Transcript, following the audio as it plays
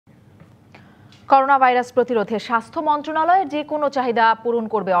Corona virus প্রতিরোধে স্বাস্থ্য মন্ত্রণালয়ের যে কোনো চাহিদা পূরণ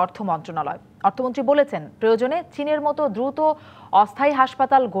করবে অর্থ মন্ত্রণালয়। অর্থমন্ত্রী বলেছেন, প্রয়োজনে চীনের মতো দ্রুত অস্থায়ী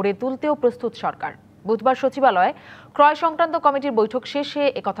হাসপাতাল গড়ে তুলতেও প্রস্তুত সরকার। বুধবার সচিবালয়ে ক্রয় সংক্রান্ত কমিটির বৈঠক শেষে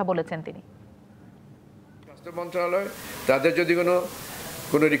একথা বলেছেন তিনি। স্বাস্থ্য মন্ত্রণালয় তাদের যদি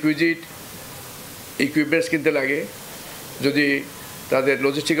কোনো রিকুইজিট ইকুইপমেন্টস কিনতে লাগে, যদি তাদের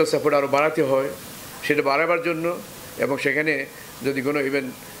লজিস্টিক্যাল সাপোর্ট আরও বাড়াতে হয় সেটা বাড়াবার জন্য, এবং সেখানে যদি কোনো ইভেন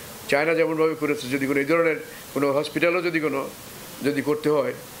চায়না যেমনভাবে করেছে, যদি কোনো এই ধরনের কোনো হসপিটালও যদি করতে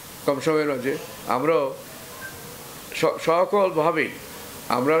হয় কম সময়ের মাঝে, আমরাও সকলভাবেই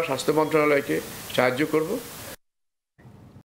আমরা স্বাস্থ্য মন্ত্রণালয়কে সাহায্য করব।